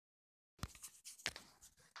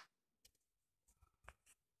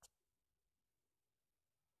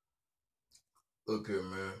Okay,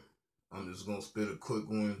 man. I'm just gonna spit a quick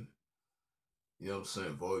one. You know what I'm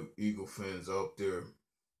saying? For all you Eagle fans out there,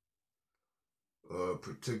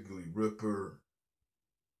 particularly Ripper,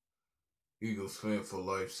 Eagles fan for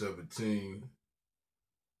life 17.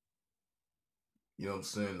 You know what I'm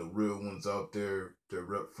saying? The real ones out there, they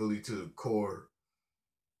rep Philly to the core.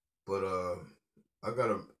 But I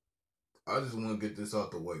gotta I just wanna get this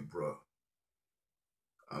out the way, bro.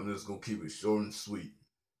 I'm just gonna keep it short and sweet.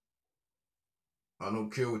 I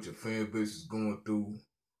don't care what your fan base is going through.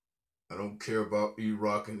 I don't care about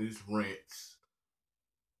E-Rock and his rants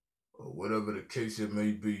or whatever the case it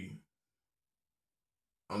may be.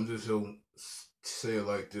 I'm just gonna say it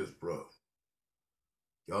like this, bro.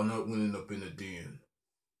 Y'all not winning up in the den.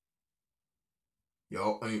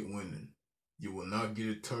 Y'all ain't winning. You will not get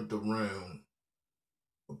it turned around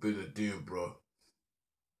up in the den, bro.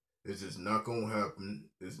 It's just not gonna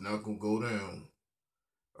happen. It's not gonna go down.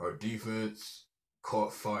 Our defense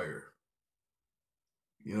caught fire.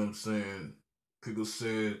 You know what I'm saying? People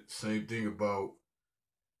said same thing about,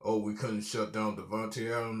 oh, we couldn't shut down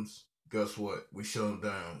Devontae Adams. Guess what? We shut him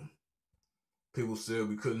down. People said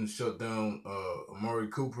we couldn't shut down Amari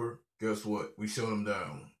Cooper. Guess what? We shut him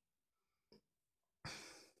down.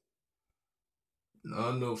 Now,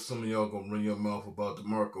 I know some of y'all gonna run your mouth about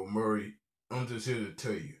DeMarco Murray. I'm just here to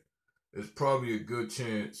tell you, it's probably a good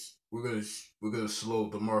chance we're gonna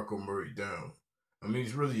slow DeMarco Murray down. I mean,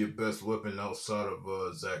 he's really your best weapon outside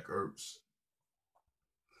of Zach Ertz.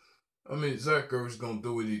 I mean, Zach Ertz gonna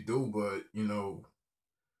do what he do, but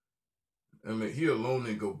I mean, he alone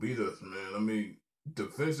ain't gonna beat us, man. I mean,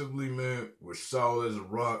 defensively, man, we're solid as a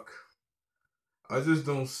rock. I just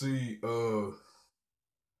don't see I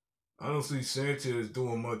don't see Sanchez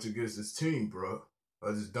doing much against his team, bro.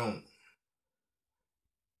 I just don't.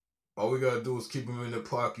 All we gotta do is keep him in the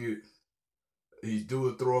pocket. He's due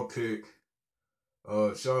to throw a pick.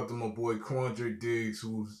 Shout out to my boy Quandre Diggs,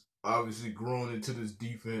 who's obviously grown into this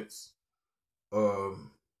defense.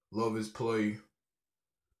 Love his play.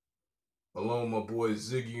 Along with my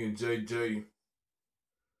boys Ziggy and JJ.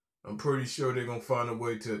 I'm pretty sure they're gonna find a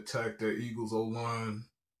way to attack that Eagles O line.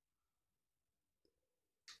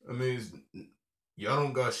 I mean, y'all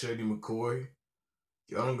don't got Shady McCoy.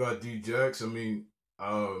 Y'all don't got D Jax. I mean,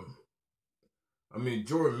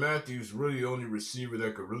 Jordan Matthews really the only receiver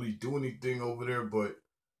that could really do anything over there, but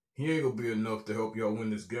he ain't gonna be enough to help y'all win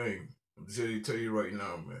this game. I'm just here to tell you right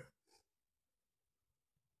now, man.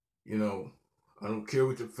 You know, I don't care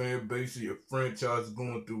what your fan base or your franchise is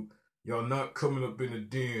going through. Y'all not coming up in the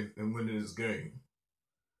den and winning this game.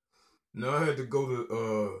 Now I had to go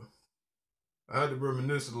to I had to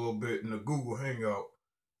reminisce a little bit in the Google Hangout.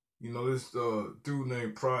 You know, this dude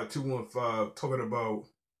named Pride215 talking about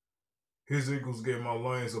his Eagles gave my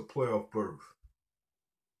Lions a playoff berth.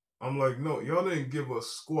 I'm like, no, y'all didn't give us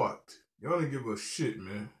squat. Y'all didn't give us shit,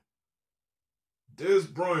 man. Dez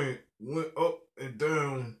Bryant went up and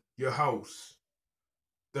down your house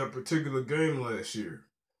that particular game last year.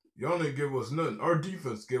 Y'all didn't give us nothing. Our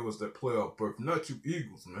defense gave us that playoff berth, not you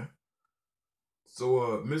Eagles, man.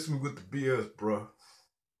 So miss me with the BS, bruh.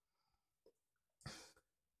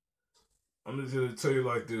 I'm just here to tell you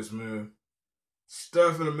like this, man.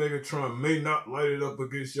 Stafford and Megatron may not light it up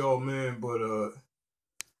against y'all, man, but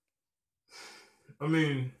I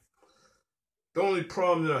mean, the only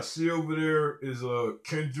problem that I see over there is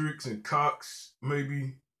Kendricks and Cox,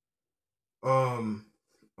 maybe. I'm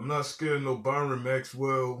not scared of no Byron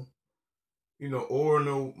Maxwell, or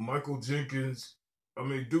no Michael Jenkins. I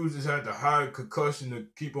mean, dudes just had to hide concussion to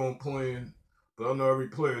keep on playing. But I know every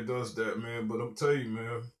player does that, man. But I'm telling you,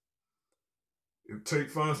 man, if Tate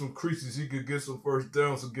finds some creases, he could get some first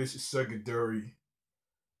downs against your secondary.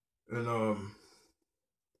 And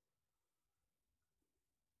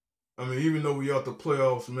I mean, even though we out the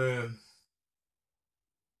playoffs, man,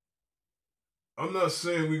 I'm not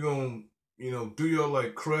saying we gonna, do y'all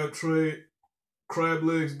like crab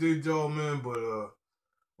legs did y'all, man. But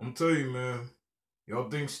I'm telling you, man, y'all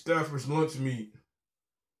think Stafford's lunch meat?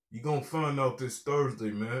 You gonna find out this Thursday,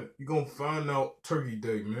 man. You gonna find out Turkey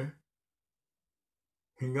Day, man.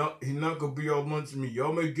 He not gonna be our lunch meat.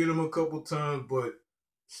 Y'all may get him a couple times, but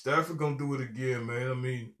Stafford gonna do it again, man. I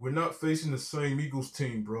mean, we're not facing the same Eagles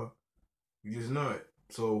team, bro. We just not.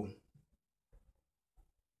 So,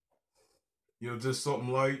 just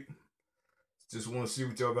something light. Just want to see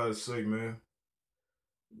what y'all got to say, man.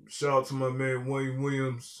 Shout out to my man Wayne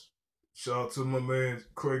Williams. Shout out to my man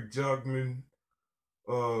Craig Jockman.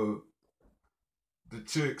 The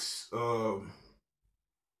chicks,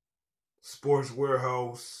 Sports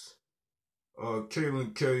Warehouse,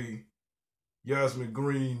 Kaylin K, Yasmin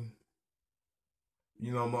Green.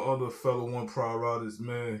 You know, my other fellow One Pride riders,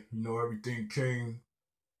 man. You know, Everything King,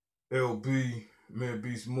 LB, man,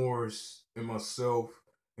 Beast Morris, and myself,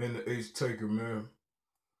 and the Ace Taker, man.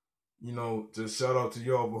 You know, just shout out to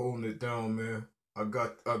y'all for holding it down, man. I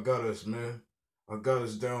got us, man. I got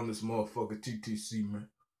us down this motherfucker TTC, man.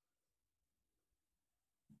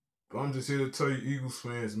 But I'm just here to tell you, Eagles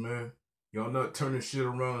fans, man, y'all not turning shit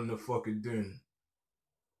around in the fucking den.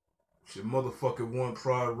 Shit, motherfucking One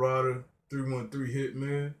Pride Rider, 313 hit,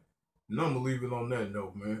 man. And I'm gonna leave it on that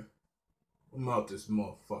note, man. I'm out this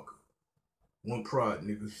motherfucker. One Pride,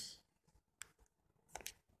 niggas.